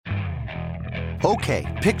Okay,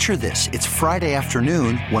 picture this. It's Friday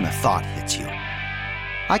afternoon when a thought hits you.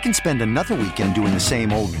 I can spend another weekend doing the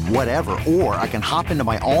same old whatever, or I can hop into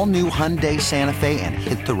my all-new Hyundai Santa Fe and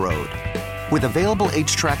hit the road. With available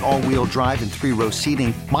H-Track all-wheel drive and 3-row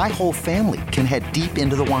seating, my whole family can head deep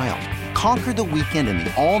into the wild. Conquer the weekend in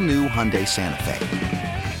the all-new Hyundai Santa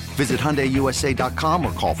Fe. Visit HyundaiUSA.com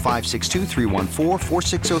or call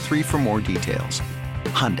 562-314-4603 for more details.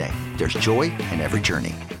 Hyundai, there's joy in every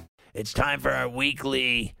journey. It's time for our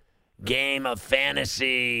weekly game of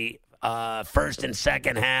fantasy, first and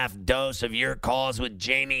second half dose of your calls with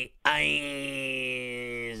Jamie Eisenberg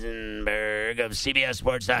of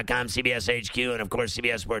CBSSports.com, CBS HQ, and, of course,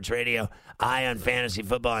 CBS Sports Radio. Eye on fantasy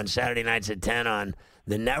football on Saturday nights at 10 on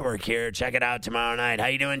the network here. Check it out tomorrow night. How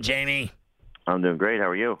you doing, Jamie? I'm doing great. How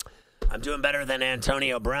are you? I'm doing better than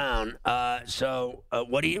Antonio Brown. What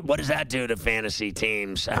does that do to fantasy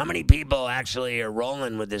teams? How many people actually are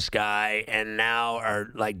rolling with this guy and now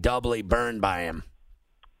are like doubly burned by him?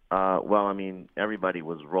 Well, I mean, everybody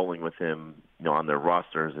was rolling with him, on their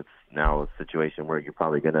rosters. It's now a situation where you're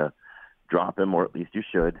probably going to drop him, or at least you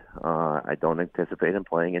should. I don't anticipate him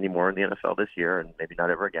playing anymore in the NFL this year, and maybe not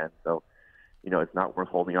ever again. So, it's not worth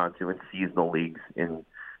holding on to in seasonal leagues, in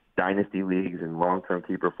dynasty leagues, and long-term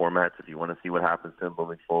keeper formats. If you want to see what happens to him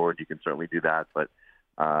moving forward, you can certainly do that. But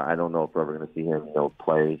I don't know if we're ever going to see him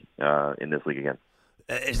play in this league again.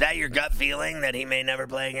 Is that your gut feeling that he may never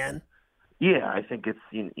play again? Yeah, I think it's,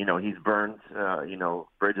 he's burned,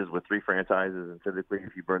 bridges with 3 franchises. And typically,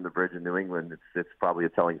 if you burn the bridge in New England, it's probably a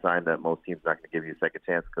telling sign that most teams are not going to give you a second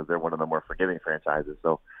chance because they're one of the more forgiving franchises.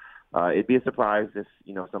 So it'd be a surprise if,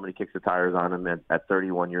 somebody kicks the tires on him at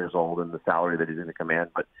 31 years old and the salary that he's going to command.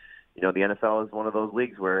 But, the NFL is one of those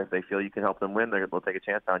leagues where if they feel you can help them win, they'll take a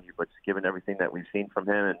chance on you. But just given everything that we've seen from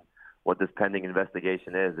him and what this pending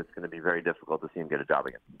investigation is, it's going to be very difficult to see him get a job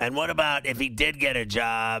again. And what about if he did get a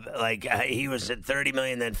job, like he was at $30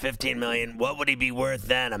 million, then $15 million, what would he be worth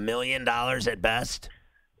then, $1 million at best?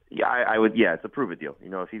 Yeah, I would. Yeah, it's a prove it deal.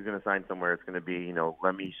 If he's going to sign somewhere, it's going to be,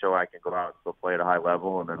 let me show I can go out and still play at a high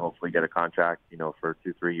level and then hopefully get a contract, for a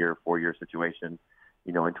 2, 3 year, 4 year situation,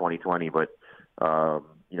 in 2020. But,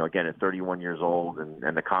 again, at 31 years old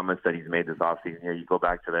and the comments that he's made this offseason here, you go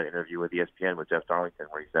back to that interview with ESPN with Jeff Darlington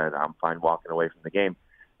where he said, I'm fine walking away from the game.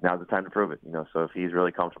 Now's the time to prove it. So if he's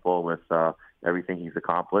really comfortable with everything he's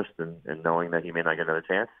accomplished and knowing that he may not get another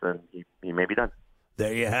chance, then he may be done.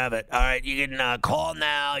 There you have it. All right, you can call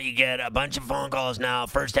now. You get a bunch of phone calls now.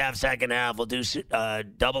 First half, second half. We'll do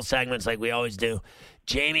double segments like we always do.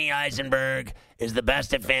 Jamie Eisenberg is the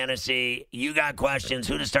best at fantasy. You got questions,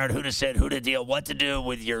 who to start, who to sit, who to deal, what to do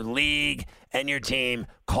with your league and your team.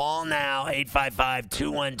 Call now,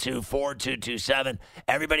 855-212-4227.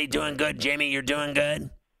 Everybody doing good? Jamie, you're doing good?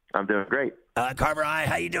 I'm doing great. Carver I,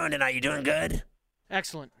 how you doing tonight? You doing good?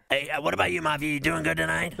 Excellent. Hey, what about you, Mafia? You doing good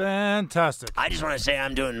tonight? Fantastic. I just want to say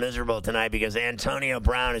I'm doing miserable tonight because Antonio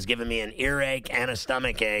Brown has given me an earache and a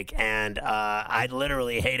stomach ache, and I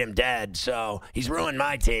literally hate him dead. So he's ruined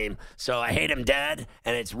my team. So I hate him dead,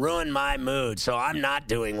 and it's ruined my mood. So I'm not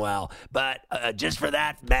doing well. But just for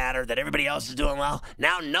that matter, that everybody else is doing well,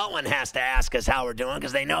 now no one has to ask us how we're doing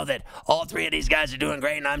because they know that all 3 of these guys are doing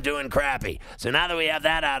great and I'm doing crappy. So now that we have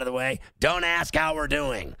that out of the way, don't ask how we're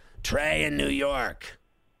doing. Trey in New York.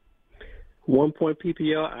 1 point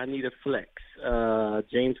PPR, I need a flex.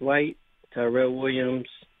 James White, Tyrell Williams,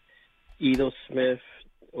 Edo Smith,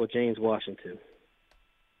 or James Washington.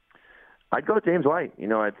 I'd go James White.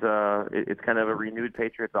 It's kind of a renewed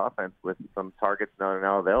Patriots offense with some targets that are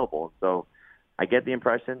now available. So I get the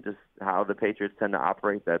impression just how the Patriots tend to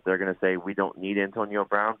operate that they're going to say we don't need Antonio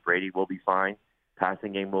Brown. Brady will be fine.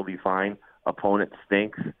 Passing game will be fine. Opponent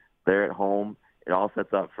stinks. They're at home. It all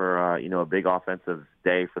sets up for, a big offensive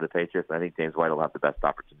day for the Patriots. I think James White will have the best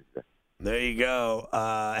opportunity there. There you go.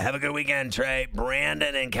 Have a good weekend, Trey.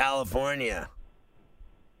 Brandon in California.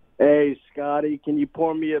 Hey, Scotty, can you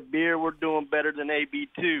pour me a beer? We're doing better than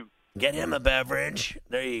AB2. Get him a beverage.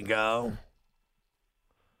 There you go.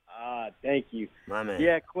 Thank you. My man.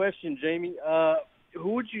 Yeah, question, Jamie.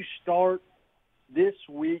 Who would you start this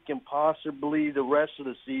week and possibly the rest of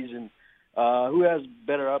the season? Who has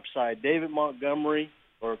better upside, David Montgomery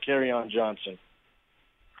or Kerryon Johnson?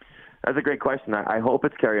 That's a great question. I hope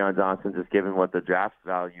it's Kerryon Johnson, just given what the draft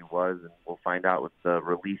value was, and we'll find out with the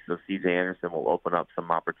release of C.J. Anderson will open up some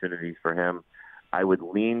opportunities for him. I would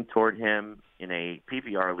lean toward him in a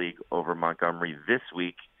PPR league over Montgomery this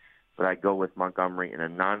week, but I'd go with Montgomery in a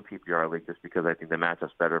non-PPR league just because I think the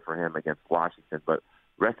matchup's better for him against Washington. But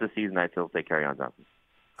rest of the season, I'd still take Kerryon Johnson.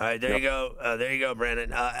 All right, there you go. There you go,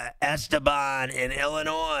 Brandon. Esteban in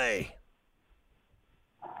Illinois.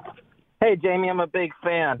 Hey, Jamie, I'm a big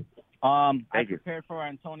fan. I Thank you. prepared for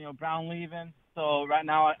Antonio Brown leaving, so right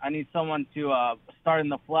now I need someone to start in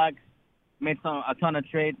the flex. Made a ton of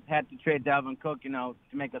trades. Had to trade Dalvin Cook, to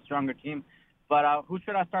make a stronger team. But who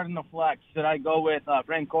should I start in the flex? Should I go with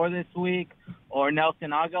Frank Gore this week, or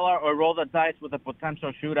Nelson Aguilar, or roll the dice with a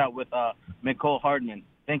potential shootout with Mecole Hardman?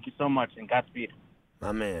 Thank you so much, and Godspeed.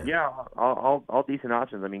 My man. Yeah, all decent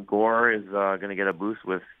options. I mean, Gore is going to get a boost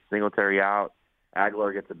with Singletary out.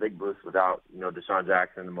 Aguilar gets a big boost without, Deshaun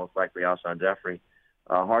Jackson and most likely Alshon Jeffrey.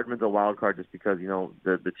 Hardman's a wild card just because,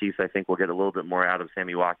 the Chiefs, I think, will get a little bit more out of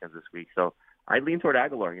Sammy Watkins this week. So I lean toward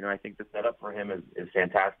Aguilar. I think the setup for him is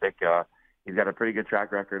fantastic. He's got a pretty good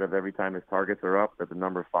track record of every time his targets are up that the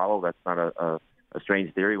numbers follow. That's not a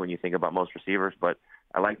strange theory when you think about most receivers, but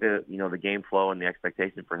I like the game flow and the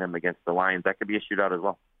expectation for him against the Lions. That could be a shootout as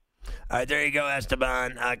well. All right, there you go,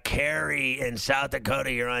 Esteban. Carrie in South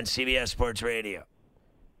Dakota, you're on CBS Sports Radio.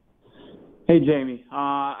 Hey, Jamie.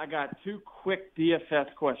 I got two quick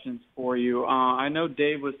DFS questions for you. I know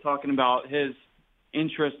Dave was talking about his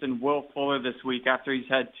interest in Will Fuller this week after he's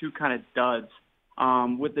had two kind of duds.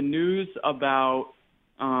 With the news about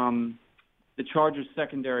the Chargers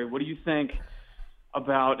secondary, what do you think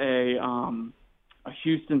about a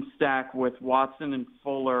Houston stack with Watson and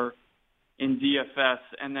Fuller in DFS?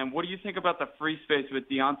 And then what do you think about the free space with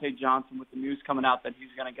Deontay Johnson with the news coming out that he's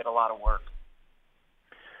going to get a lot of work?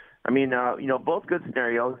 I mean, both good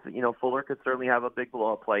scenarios. Fuller could certainly have a big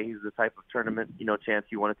blow-up play. He's the type of tournament, chance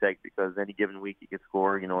you want to take because any given week he could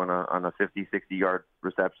score, on a 50, 60-yard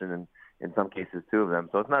reception and in some cases two of them.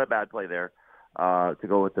 So it's not a bad play there to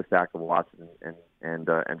go with the stack of Watson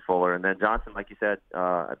and Fuller. And then Johnson, like you said,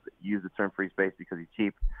 use the term free space because he's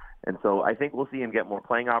cheap. And so I think we'll see him get more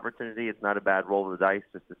playing opportunity. It's not a bad roll of the dice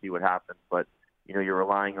just to see what happens. But, you're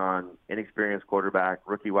relying on inexperienced quarterback,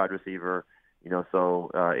 rookie wide receiver.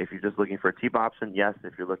 So if you're just looking for a cheap option, yes.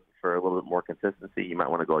 If you're looking for a little bit more consistency, you might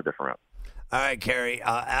want to go a different route. All right, Kerry.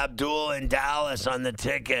 Abdul in Dallas on the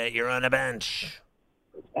ticket. You're on the bench.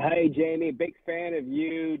 Hey, Jamie. Big fan of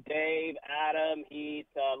you, Dave, Adam, Heath.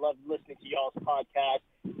 Love listening to y'all's podcast.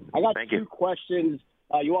 I got two questions.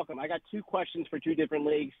 You're welcome. I got two questions for two different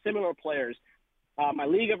leagues, similar players. My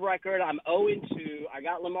league of record, I'm 0-2. I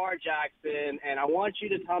got Lamar Jackson, and I want you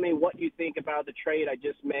to tell me what you think about the trade I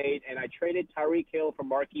just made. And I traded Tyreek Hill for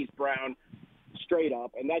Marquise Brown straight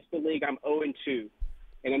up, and that's the league I'm 0-2.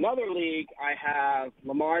 In another league, I have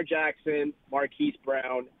Lamar Jackson, Marquise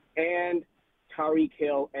Brown, and Tyreek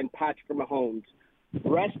Hill and Patrick Mahomes.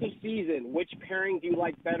 Rest of season, which pairing do you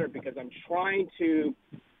like better? Because I'm trying to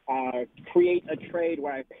create a trade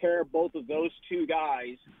where I pair both of those two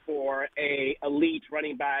guys for a elite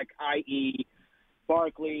running back, i.e.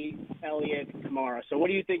 Barkley, Elliott, Kamara. So what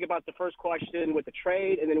do you think about the first question with the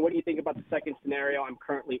trade, and then what do you think about the second scenario I'm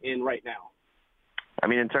currently in right now? I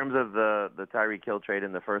mean, in terms of the Tyreek Hill trade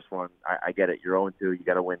in the first one, I get it. You're 0-2. You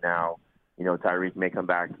got to win now. Tyreek may come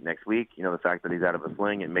back next week. The fact that he's out of a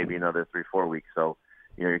sling, and maybe another 3-4 weeks. So,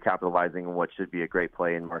 you're capitalizing on what should be a great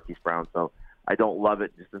play in Marquise Brown. So I don't love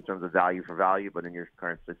it just in terms of value for value, but in your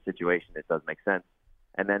current situation, it does make sense.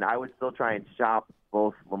 And then I would still try and shop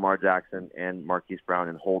both Lamar Jackson and Marquise Brown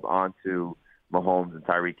and hold on to Mahomes and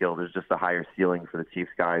Tyreek Hill. There's just a higher ceiling for the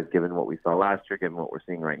Chiefs guys, given what we saw last year, given what we're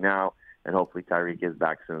seeing right now, and hopefully Tyreek is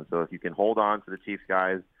back soon. So if you can hold on to the Chiefs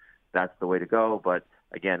guys, that's the way to go. But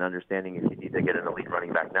again, understanding if you need to get an elite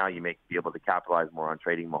running back now, you may be able to capitalize more on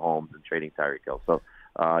trading Mahomes and trading Tyreek Hill. So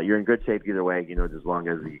you're in good shape either way, as long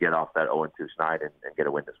as you get off that 0-2 schneid and get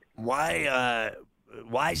a win this week.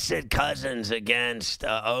 Why sit Cousins against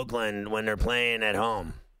Oakland when they're playing at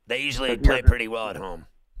home? They usually play pretty well at home.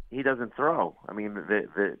 He doesn't throw. I mean,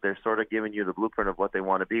 they're sort of giving you the blueprint of what they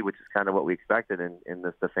want to be, which is kind of what we expected in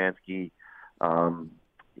the Stefanski,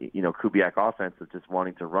 Kubiak offense of just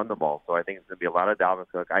wanting to run the ball. So I think it's going to be a lot of Dalvin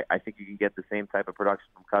Cook. I think you can get the same type of production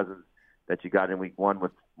from Cousins that you got in week one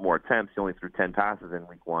with more attempts. He only threw 10 passes in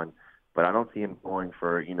week one. But I don't see him going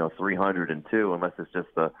for, 302 unless it's just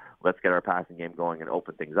let's get our passing game going and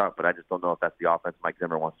open things up. But I just don't know if that's the offense Mike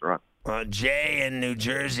Zimmer wants to run. Jay in New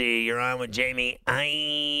Jersey, you're on with Jamie Eisenberg.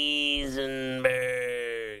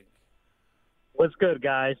 What's good,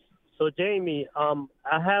 guys? So, Jamie,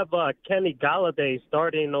 I have Kenny Golladay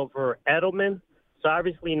starting over Edelman. So,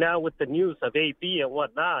 obviously, now with the news of AB and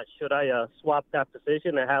whatnot, should I swap that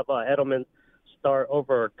position and have Edelman start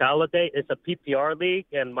over Golladay? It's a PPR league,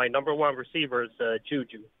 and my number one receiver is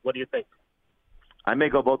Juju. What do you think? I may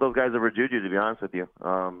go both those guys over Juju, to be honest with you.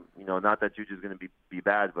 Not that Juju's going to be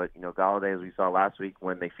bad, but, Golladay, as we saw last week,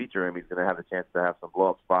 when they feature him, he's going to have a chance to have some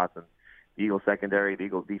blow-up spots. And the Eagles secondary, the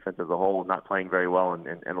Eagles defense as a whole, not playing very well and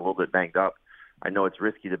a little bit banged up. I know it's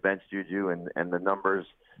risky to bench Juju, and the numbers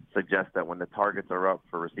suggest that when the targets are up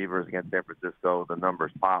for receivers against San Francisco, the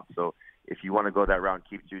numbers pop. So if you want to go that route and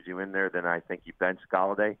keep Juju in there, then I think you bench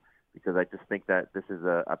Golladay, because I just think that this is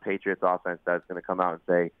a Patriots offense that's going to come out and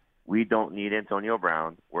say, we don't need Antonio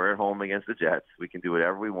Brown. We're at home against the Jets. We can do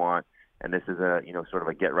whatever we want. And this is sort of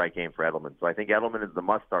a get-right game for Edelman. So I think Edelman is the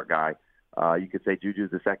must-start guy. You could say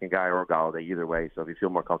Juju's the second guy or Golladay, either way. So if you feel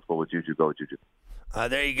more comfortable with Juju, go with Juju.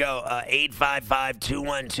 There you go.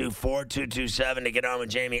 855-212-4227 to get on with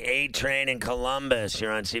Jamie. A-Train in Columbus.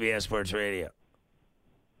 You're on CBS Sports Radio.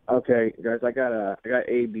 Okay, guys, I got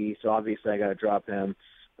AB, so obviously I got to drop him.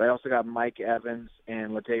 But I also got Mike Evans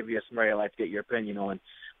and Latavius Murray I'd like to get your opinion on.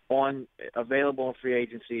 On available in free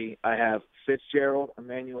agency, I have Fitzgerald,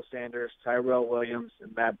 Emmanuel Sanders, Tyrell Williams,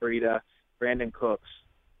 and Matt Breida, Brandon Cooks.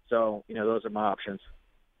 So, those are my options.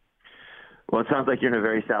 Well, it sounds like you're in a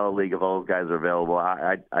very shallow league if all those guys are available.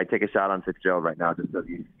 I take a shot on Fitzgerald right now just because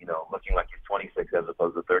he's, looking like he's 26 as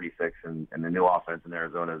opposed to 36, and the new offense in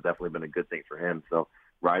Arizona has definitely been a good thing for him. So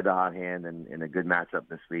ride the hot hand and a good matchup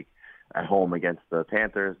this week at home against the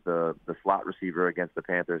Panthers. The slot receiver against the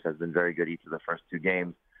Panthers has been very good each of the first two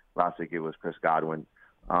games. Last week it was Chris Godwin.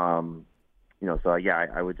 I would go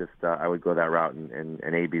that route, and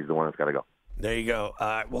AB's the one that's got to go. There you go.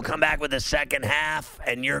 We'll come back with the second half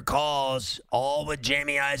and your calls, all with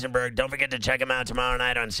Jamie Eisenberg. Don't forget to check him out tomorrow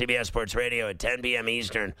night on CBS Sports Radio at 10 p.m.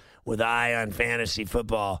 Eastern with Eye on Fantasy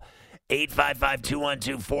Football.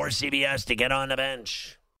 855-212-4CBS to get on the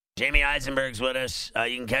bench. Jamie Eisenberg's with us.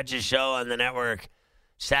 You can catch his show on the network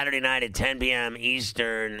Saturday night at 10 p.m.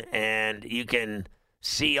 Eastern, and you can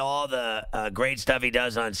see all the great stuff he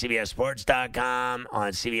does on CBSSports.com,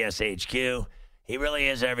 on CBS HQ. He really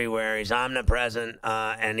is everywhere. He's omnipresent,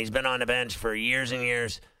 and he's been on the bench for years and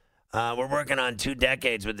years. We're working on 2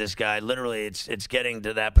 decades with this guy. Literally, it's getting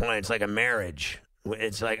to that point. It's like a marriage.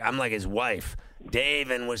 It's like I'm like his wife.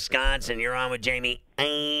 Dave in Wisconsin, you're on with Jamie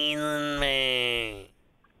Eisenberg.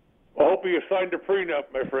 I hope you signed a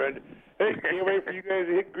prenup, my friend. Hey, can't wait for you guys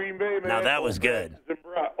to hit Green Bay, man. Now, that was good.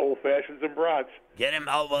 Old Fashions and brats. Get him.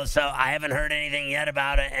 Oh, well, so I haven't heard anything yet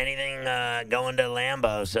about it, anything going to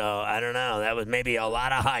Lambeau, so I don't know. That was maybe a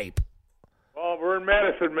lot of hype. Well, we're in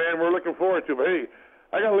Madison, man. We're looking forward to it. But, hey,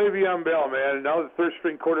 I got Le'Veon Bell, man, and now the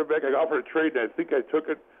third-string quarterback. I offered a trade, and I think I took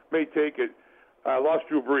it, may take it. I lost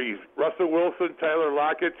Drew Brees. Russell Wilson, Tyler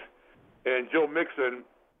Lockett, and Joe Mixon,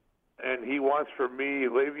 and he wants from me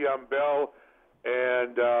Le'Veon Bell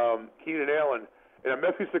and Keenan Allen. And a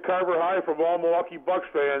message to Carver High from all Milwaukee Bucks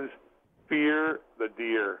fans: fear the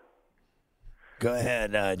deer. Go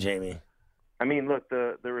ahead, Jamie. I mean, look,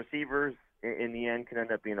 the receivers in the end can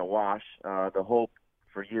end up being a wash. The hope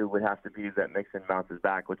for you would have to be that Mixon bounces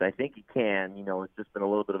back, which I think he can. It's just been a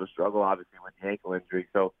little bit of a struggle, obviously, with the ankle injury.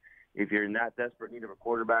 So if you're in that desperate need of a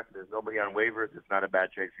quarterback, there's nobody on waivers, it's not a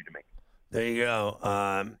bad trade for you to make. There you go.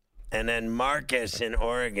 And then Marcus in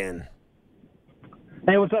Oregon.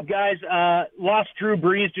 Hey, what's up, guys? Lost Drew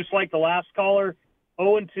Brees just like the last caller,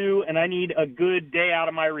 0-2, and I need a good day out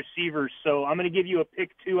of my receivers. So I'm going to give you a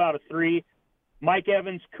pick 2 out of 3. Mike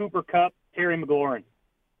Evans, Cooper Kupp, Terry McLaurin.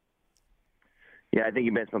 Yeah, I think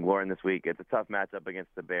you bench McLaurin this week. It's a tough matchup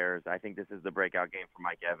against the Bears. I think this is the breakout game for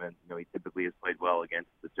Mike Evans. He typically has played well against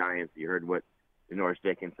the Giants. You heard what Norris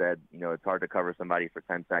Jenkins said. It's hard to cover somebody for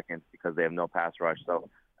 10 seconds because they have no pass rush. So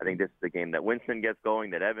I think this is the game that Winston gets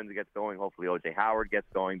going, that Evans gets going, hopefully O.J. Howard gets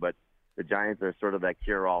going. But the Giants are sort of that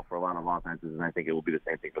cure-all for a lot of offenses, and I think it will be the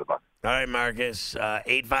same thing for the Bucs. All right, Marcus,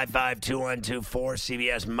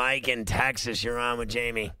 855-212-4CBS. Mike in Texas, you're on with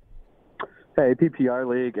Jamie. Hey, PPR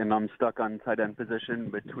league, and I'm stuck on tight end position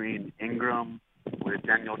between Ingram with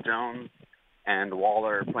Daniel Jones and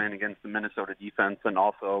Waller playing against the Minnesota defense. And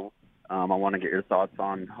also, I want to get your thoughts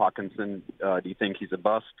on Hawkinson. Do you think he's a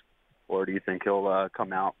bust, or do you think he'll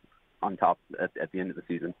come out on top at the end of the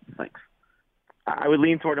season? Thanks. I would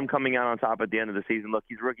lean toward him coming out on top at the end of the season. Look,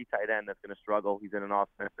 he's a rookie tight end that's going to struggle. He's in an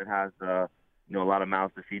offense that has a lot of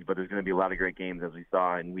mouths to feed, but there's going to be a lot of great games as we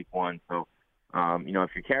saw in week 1. So,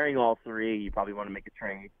 if you're carrying all three, you probably want to make a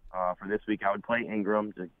trade. For this week, I would play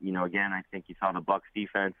Ingram. Again, I think you saw the Bucs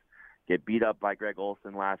defense get beat up by Greg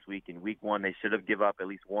Olsen last week. In week 1, they should have give up at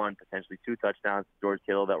least 1, potentially 2 touchdowns to George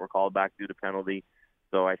Kittle that were called back due to penalty.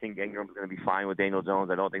 So I think Ingram's going to be fine with Daniel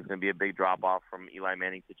Jones. I don't think it's going to be a big drop-off from Eli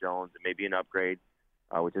Manning to Jones. It may be an upgrade,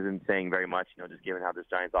 which isn't saying very much, just given how this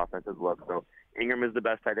Giants offense has looked. So Ingram is the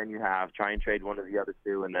best tight end you have. Try and trade one of the other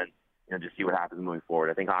two, and then just see what happens moving forward.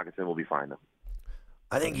 I think Hawkinson will be fine, though.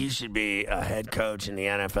 I think you should be a head coach in the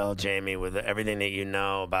NFL, Jamie, with everything that you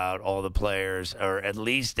know about all the players, or at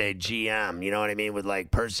least a GM, you know what I mean, with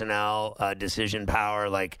like personnel, decision power.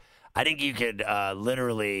 Like, I think you could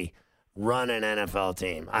literally run an NFL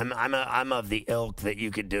team. I'm of the ilk that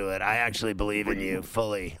you could do it. I actually believe in you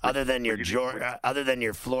fully. Other than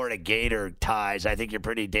your Florida Gator ties, I think you're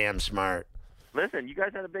pretty damn smart. Listen, you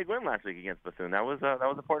guys had a big win last week against Bethune. That was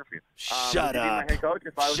important for you. Shut up. My head coach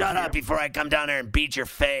if I was Shut up before I come down there and beat your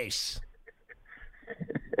face.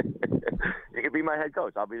 You can be my head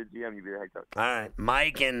coach. I'll be the GM. You be the head coach. All right.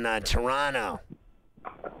 Mike in Toronto.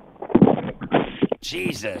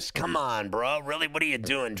 Jesus, come on, bro. Really, what are you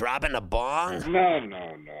doing? Dropping a bong? No.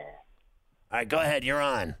 All right, go ahead. You're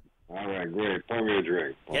on. All right, great. Pour me a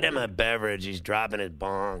drink. Get him a beverage. He's dropping his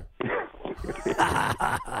bong.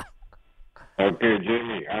 Okay,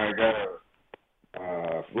 Jamie, I got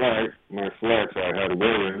a flex. My flex, I had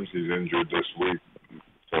Williams. He's injured this week.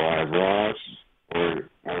 So I have Ross, or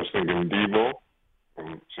I was thinking Debo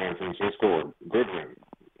from San Francisco, or Goodwin.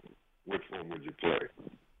 Which one would you play?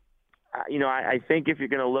 I think if you're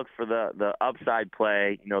going to look for the upside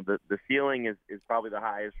play, the ceiling is probably the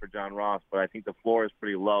highest for John Ross, but I think the floor is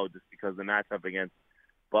pretty low just because the matchup against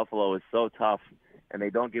Buffalo is so tough, and they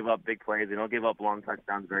don't give up big plays. They don't give up long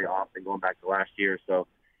touchdowns very often going back to last year. So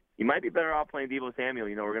you might be better off playing Deebo Samuel.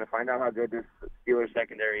 We're going to find out how good this Steelers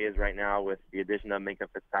secondary is right now with the addition of Minkah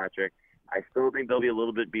Fitzpatrick. I still think they'll be a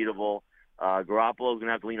little bit beatable. Garoppolo is going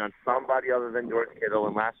to have to lean on somebody other than George Kittle,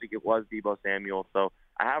 and last week it was Deebo Samuel. So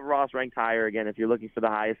I have Ross ranked higher. Again, if you're looking for the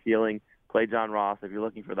highest ceiling, play John Ross. If you're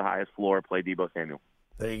looking for the highest floor, play Deebo Samuel.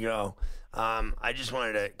 There you go. I just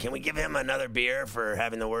wanted to – can we give him another beer for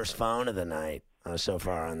having the worst phone of the night so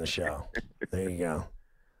far on the show? There you go.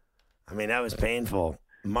 I mean, that was painful.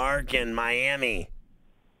 Mark in Miami.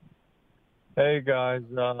 Hey, guys.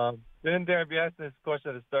 Didn't dare be asking this question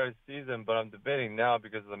at the start of the season, but I'm debating now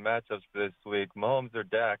because of the matchups for this week. Mahomes or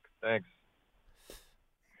Dak? Thanks.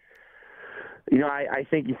 I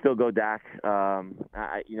think you still go Dak.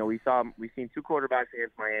 We've seen two quarterbacks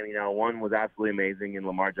against Miami now. One was absolutely amazing in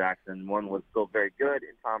Lamar Jackson. One was still very good,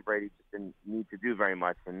 and Tom Brady just didn't need to do very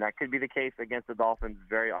much. And that could be the case against the Dolphins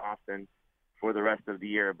very often for the rest of the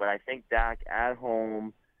year. But I think Dak at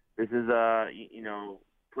home, this is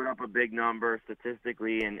put up a big number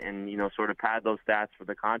statistically and sort of pad those stats for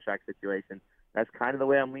the contract situation. That's kind of the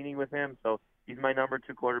way I'm leaning with him. So he's my number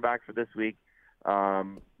 2 quarterback for this week.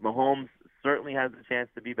 Mahomes certainly has a chance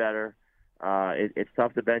to be better. It's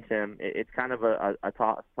tough to bench him. It's kind of a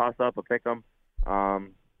toss-up, a pick-em.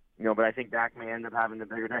 But I think Dak may end up having the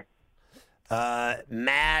bigger day.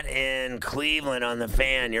 Matt in Cleveland on the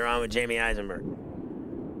Fan. You're on with Jamie Eisenberg.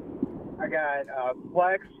 I got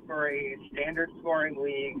flex for a standard scoring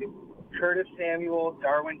league, Curtis Samuel,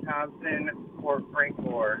 Darwin Thompson, or Frank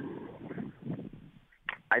Gore.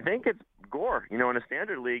 I think it's Gore. In a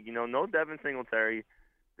standard league, no Devin Singletary.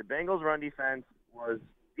 The Bengals' run defense was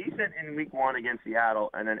decent in week 1 against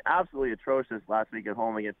Seattle and then absolutely atrocious last week at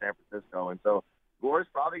home against San Francisco. And so Gore's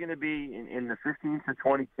probably going to be in the 15 to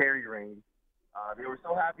 20 carry range. They were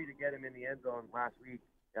so happy to get him in the end zone last week.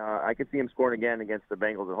 I could see him scoring again against the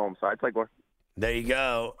Bengals at home. So I'd play Gore. There you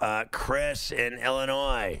go. Chris in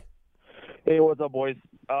Illinois. Hey, what's up, boys?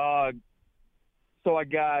 So I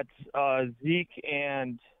got Zeke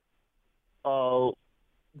and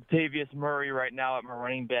Davius Murray right now at my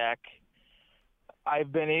running back.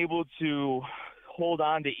 I've been able to hold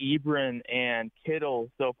on to Ebron and Kittle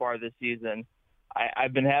so far this season.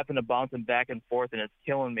 I've been having to bounce them back and forth, and it's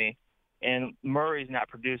killing me. And Murray's not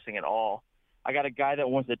producing at all. I got a guy that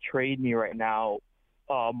wants to trade me right now,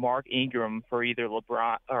 Mark Ingram, for either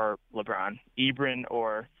Ebron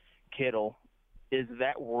or Kittle. Is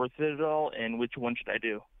that worth it at all, and which one should I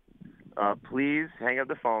do? Please hang up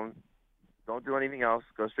the phone. Don't do anything else.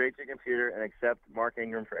 Go straight to your computer and accept Mark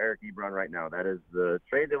Ingram for Eric Ebron right now. That is the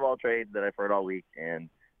trade of all trades that I've heard all week. And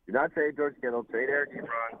do not trade George Kittle. Trade Eric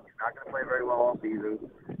Ebron. He's not going to play very well all season.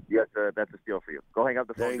 That's a steal for you. Go hang up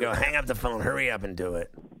the phone. There you go. Hang up the phone. Hurry up and do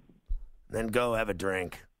it. Then go have a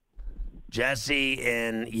drink. Jesse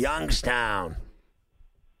in Youngstown.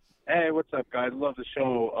 Hey, what's up, guys? Love the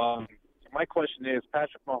show. My question is,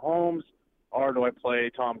 Patrick Mahomes, or do I play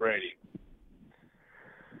Tom Brady?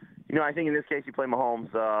 I think in this case you play Mahomes.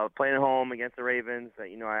 Playing at home against the Ravens, I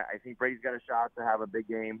think Brady's got a shot to have a big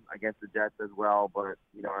game against the Jets as well. But,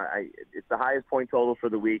 it's the highest point total for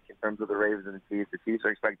the week in terms of the Ravens and the Chiefs. The Chiefs are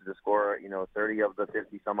expected to score, 30 of the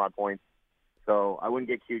 50-some-odd points. So I wouldn't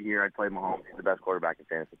get cute here. I'd play Mahomes. He's the best quarterback in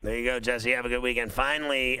fantasy. There you go, Jesse. Have a good weekend.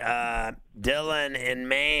 Finally, Dylan in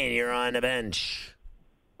Maine, you're on the bench.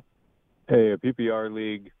 Hey, a PPR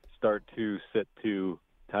league, start 2, sit 2,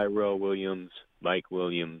 Tyrell Williams, Mike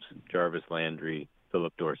Williams, Jarvis Landry,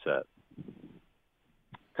 Philip Dorsett.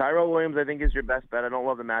 Tyrell Williams, I think, is your best bet. I don't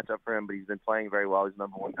love the matchup for him, but he's been playing very well. He's the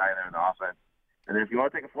number one guy there in the offense. And then if you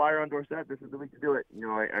want to take a flyer on Dorsett, this is the week to do it. You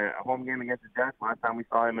know, a home game against the Jets. Last time we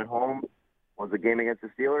saw him at home was the game against the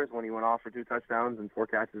Steelers when he went off for 2 touchdowns and 4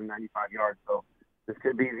 catches and 95 yards. So this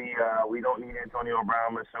could be the we don't need Antonio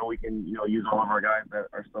Brown, so we can, you know, use all of our guys that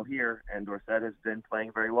are still here. And Dorsett has been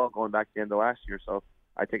playing very well going back to the end of last year. So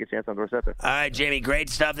I take a chance on Dorsett there. All right, Jamie, great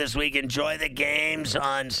stuff this week. Enjoy the games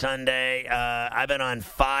on Sunday. I've been on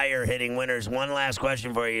fire hitting winners. One last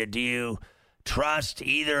question for you. Do you trust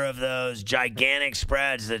either of those gigantic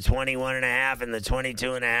spreads, the 21.5 and the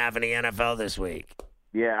 22.5 in the NFL this week?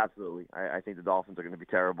 Yeah, absolutely. I think the Dolphins are going to be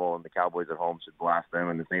terrible, and the Cowboys at home should blast them,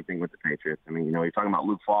 and the same thing with the Patriots. I mean, you know, you're talking about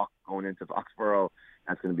Luke Falk going into Foxborough.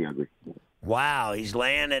 That's going to be ugly. Wow, he's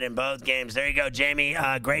landed in both games. There you go, Jamie.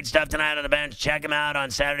 Great stuff tonight on the bench. Check him out on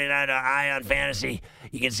Saturday night on Eye on Fantasy.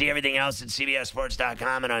 You can see everything else at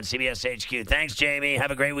CBSSports.com and on CBS HQ. Thanks, Jamie.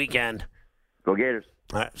 Have a great weekend. Go Gators.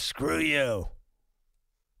 All right, screw you.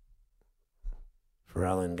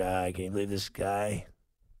 Ferrellin guy. Can you believe this guy?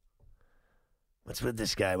 What's with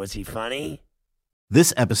this guy? Was he funny?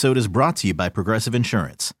 This episode is brought to you by Progressive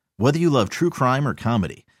Insurance. Whether you love true crime or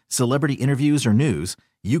comedy, celebrity interviews or news,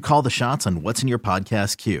 you call the shots on what's in your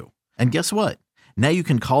podcast queue. And guess what? Now you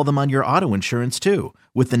can call them on your auto insurance too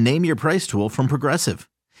with the Name Your Price tool from Progressive.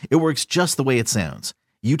 It works just the way it sounds.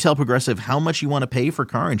 You tell Progressive how much you want to pay for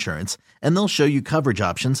car insurance, and they'll show you coverage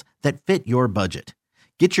options that fit your budget.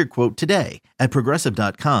 Get your quote today at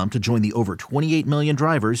Progressive.com to join the over 28 million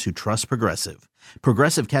drivers who trust Progressive.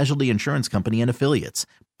 Progressive Casualty Insurance Company and Affiliates.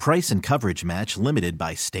 Price and coverage match limited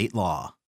by state law.